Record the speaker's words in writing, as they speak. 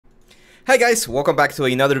Hi guys, welcome back to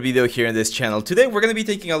another video here in this channel. Today we're going to be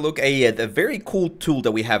taking a look at a very cool tool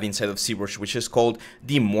that we have inside of Zbrush, which is called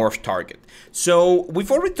the Morph target. So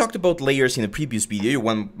we've already talked about layers in a previous video.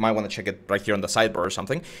 You might want to check it right here on the sidebar or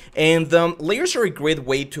something. And layers are a great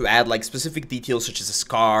way to add like specific details such as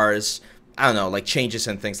scars, I don't know, like changes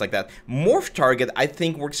and things like that. Morph target, I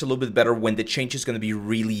think, works a little bit better when the change is going to be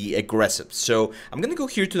really aggressive. So I'm going to go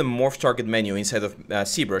here to the morph target menu inside of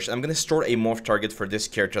Zbrush. I'm going to store a morph target for this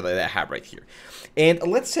character that I have right here. And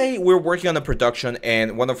let's say we're working on a production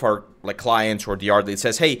and one of our clients or the art lead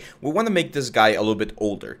says, hey, we want to make this guy a little bit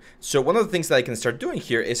older. So one of the things that I can start doing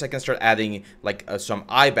here is I can start adding like some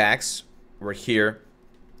eye bags over here.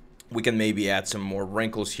 We can maybe add some more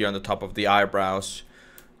wrinkles here on the top of the eyebrows.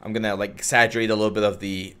 I'm gonna like exaggerate a little bit of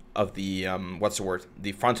the what's the word?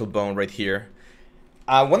 The frontal bone right here.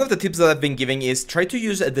 One of the tips that I've been giving is try to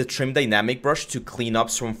use the trim dynamic brush to clean up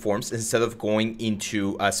some forms instead of going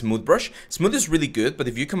into a smooth brush. Smooth is really good, but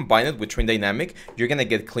if you combine it with trim dynamic, you're gonna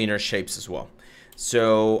get cleaner shapes as well.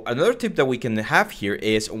 So another tip that we can have here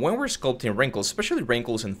is when we're sculpting wrinkles, especially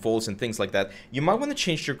wrinkles and folds and things like that, you might want to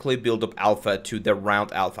change your clay buildup alpha to the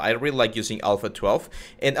round alpha. I really like using alpha 12,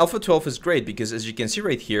 and alpha 12 is great because as you can see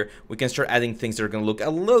right here, we can start adding things that are going to look a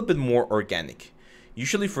little bit more organic.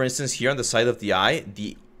 Usually, for instance, here on the side of the eye,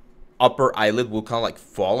 the upper eyelid will kind of like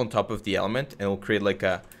fall on top of the element and it will create like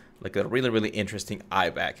a really interesting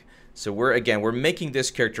eye bag. So we're making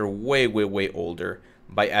this character way older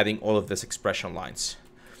by adding all of these expression lines.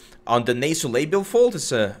 On the nasolabial fold,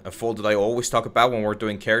 it's a fold that I always talk about when we're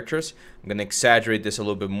doing characters. I'm gonna exaggerate this a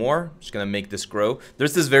little bit more. Just gonna make this grow.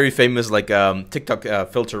 There's this very famous like TikTok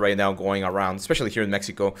filter right now going around, especially here in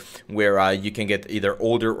Mexico, where you can get either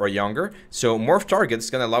older or younger. So Morph target is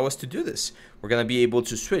gonna allow us to do this. We're gonna be able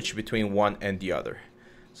to switch between one and the other.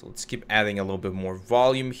 So let's keep adding a little bit more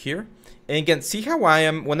volume here. And again, see how I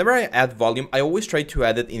am, whenever I add volume, I always try to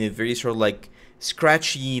add it in a very sort of like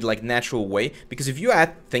scratchy, like natural way, because if you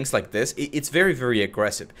add things like this, it's very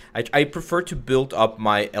aggressive. I prefer to build up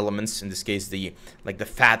my elements, in this case the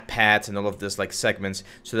fat pads and all of this like segments,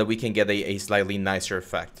 so that we can get a slightly nicer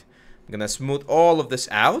effect. I'm gonna smooth all of this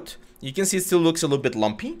out. You can see it still looks a little bit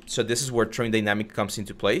lumpy, so this is where trim dynamic comes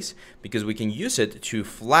into place, because we can use it to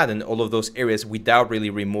flatten all of those areas without really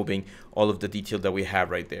removing all of the detail that we have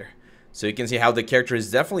right there. So you can see how the character is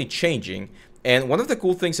definitely changing. And one of the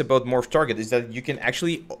cool things about Morph Target is that you can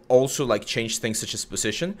actually also like change things such as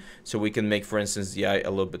position. So we can make, for instance, the eye a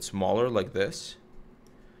little bit smaller like this.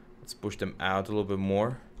 Let's push them out a little bit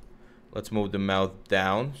more. Let's move the mouth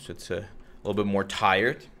down so it's a little bit more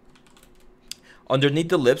tired. Underneath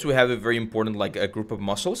the lips, we have a very important like a group of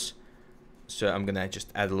muscles. So I'm gonna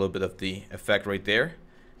just add a little bit of the effect right there.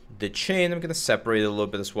 The chin, I'm gonna separate it a little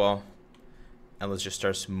bit as well. And let's just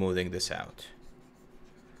start smoothing this out.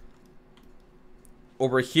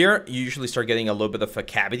 Over here, you usually start getting a little bit of a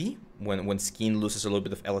cavity when skin loses a little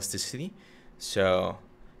bit of elasticity. So,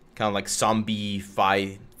 kind of like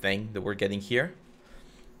zombie-fi thing that we're getting here.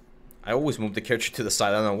 I always move the character to the side.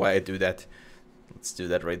 I don't know why I do that. Let's do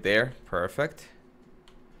that right there. Perfect.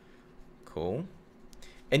 Cool.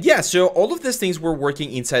 And yeah, so all of these things we're working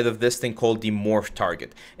inside of this thing called the Morph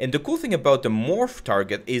target. And the cool thing about the Morph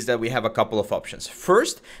target is that we have a couple of options.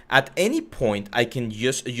 First, at any point, I can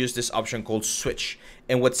just use this option called switch.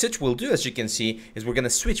 And what switch will do, as you can see, is we're going to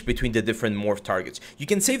switch between the different morph targets. You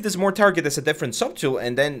can save this morph target as a different subtool,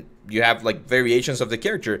 and then you have like variations of the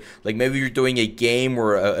character. Like maybe you're doing a game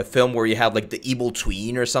or a film where you have like the evil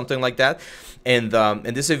tween or something like that. And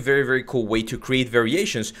this is a very cool way to create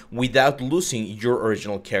variations without losing your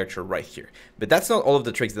original character right here. But that's not all of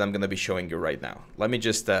the tricks that I'm going to be showing you right now. Let me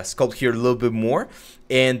just sculpt here a little bit more.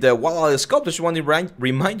 And while I sculpt, I just want to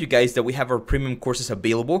remind you guys that we have our premium courses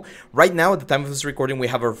available. Right now, at the time of this recording, we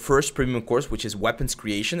have our first premium course, which is weapons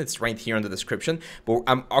creation. It's right here in the description. But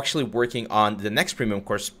I'm actually working on the next premium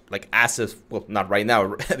course, like as of, well, not right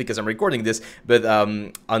now because I'm recording this, but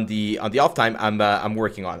on the off time, I'm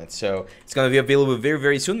working on it. So it's going to be available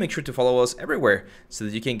very soon. Make sure to follow us everywhere so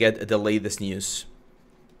that you can get the latest news.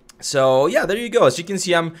 So yeah, there you go. As you can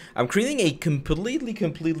see, I'm creating a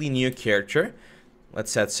completely new character.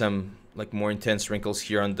 Let's add some like more intense wrinkles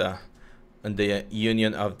here on the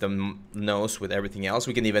union of the nose with everything else.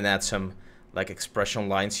 We can even add some like expression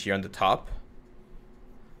lines here on the top.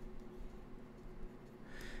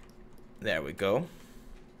 There we go.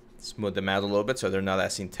 Smooth them out a little bit so they're not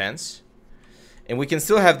as intense. And we can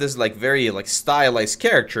still have this like very like stylized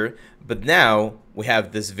character, but now we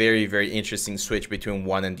have this very interesting switch between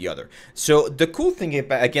one and the other. So the cool thing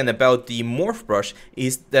again about the morph brush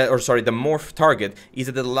is that, or sorry, the morph target is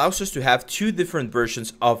that it allows us to have two different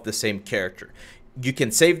versions of the same character. You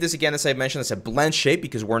can save this again, as I mentioned, as a blend shape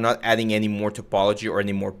because we're not adding any more topology or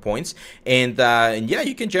any more points. And yeah,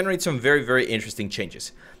 you can generate some very, very interesting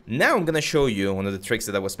changes. Now I'm going to show you one of the tricks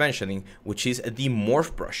that I was mentioning, which is the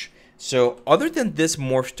Morph brush. So other than this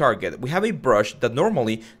Morph target, we have a brush that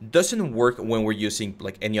normally doesn't work when we're using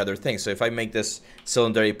like any other thing. So if I make this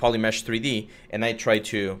cylinder a polymesh 3D and I try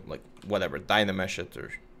to like whatever, dynamesh it,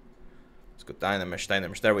 or let's go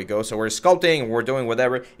dynamesh, there we go. So we're sculpting, we're doing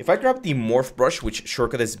whatever. If I grab the Morph brush, which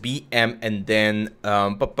shortcut is BM and then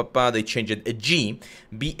they change it a G,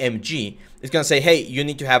 BMG, it's gonna say, hey, you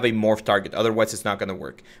need to have a morph target, otherwise it's not gonna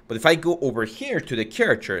work. But if I go over here to the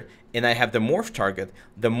character and I have the morph target,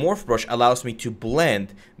 the morph brush allows me to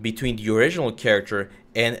blend between the original character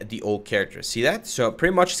and the old character. See that? So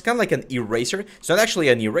pretty much it's kind of like an eraser. It's not actually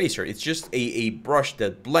an eraser, it's just a brush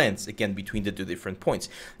that blends again between the two different points.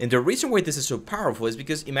 And the reason why this is so powerful is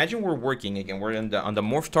because imagine we're working again, we're on the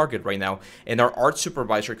morph target right now, and our art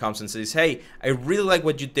supervisor comes and says, hey, I really like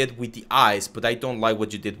what you did with the eyes, but I don't like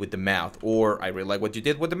what you did with the mouth. Or I really like what you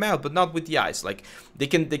did with the mouth, but not with the eyes. Like they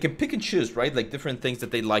can pick and choose, right? Like different things that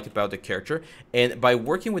they like about the character. And by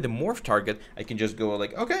working with the morph target, I can just go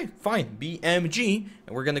like, okay, fine, BMG,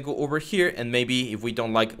 and we're gonna go over here, and maybe if we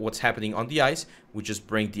don't like what's happening on the eyes, we just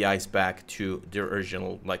bring the eyes back to their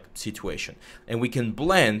original like situation, and we can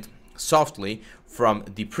blend softly from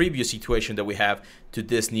the previous situation that we have to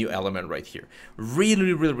this new element right here.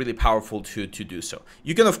 Really powerful to do so.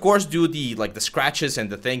 You can of course do the scratches and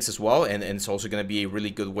the things as well, and it's also going to be a really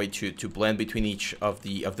good way to blend between each of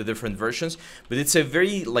the different versions. But it's a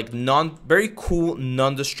very very cool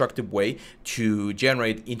non-destructive way to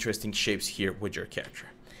generate interesting shapes here with your character.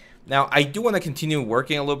 Now I do want to continue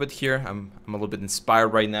working a little bit here. I'm a little bit inspired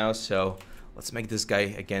right now, so let's make this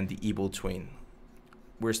guy again the evil twin.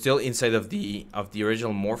 We're still inside of the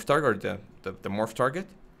original morph target, or the morph target.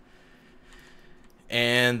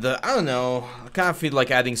 And I don't know, I kind of feel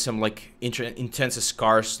like adding some like intense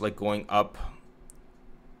scars like going up.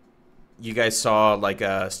 You guys saw like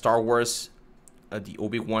Star Wars, the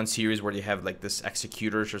Obi-Wan series where they have like this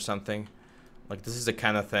executors or something. Like this is the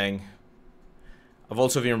kind of thing. I've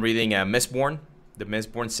also been reading Mistborn, the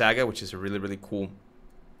Mistborn saga, which is a really cool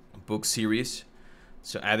book series.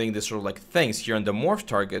 So adding this sort of like things here on the morph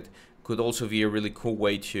target could also be a really cool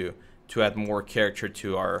way to add more character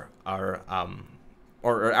to our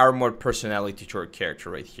more personality to our character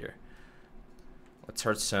right here. Let's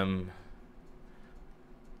start some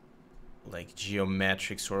like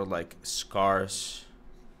geometric sort of like scars.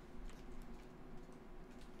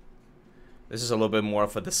 This is a little bit more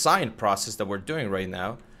of a design process that we're doing right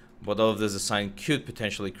now, but all of this design could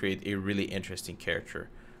potentially create a really interesting character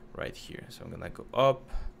right here. So I'm gonna go up,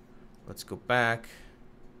 let's go back,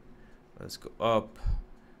 let's go up,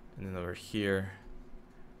 and then over here,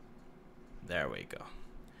 there we go.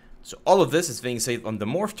 So all of this is being saved on the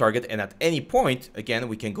morph target, and at any point again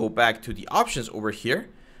we can go back to the options over here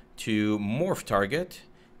to morph target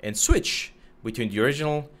and switch between the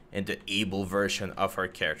original and the able version of our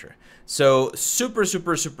character. So super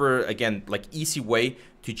again like easy way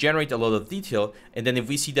to generate a lot of detail. And then if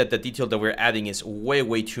we see that the detail that we're adding is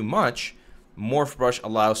way too much, Morph brush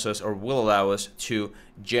allows us, or will allow us, to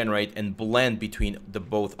generate and blend between the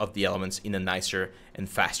both of the elements in a nicer and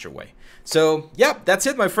faster way. So yeah, that's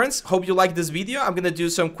it, my friends. Hope you liked this video. I'm gonna do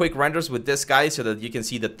some quick renders with this guy so that you can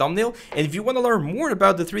see the thumbnail. And if you want to learn more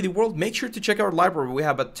about the 3D world, make sure to check our library. We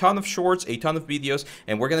have a ton of shorts, a ton of videos,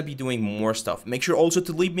 and we're gonna be doing more stuff. Make sure also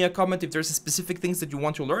to leave me a comment if there's specific things that you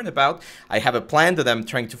want to learn about. I have a plan that I'm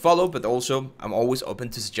trying to follow, but also I'm always open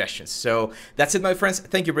to suggestions. So that's it, my friends.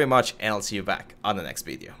 Thank you very much, and I'll see you back on the next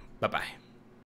video. Bye-bye.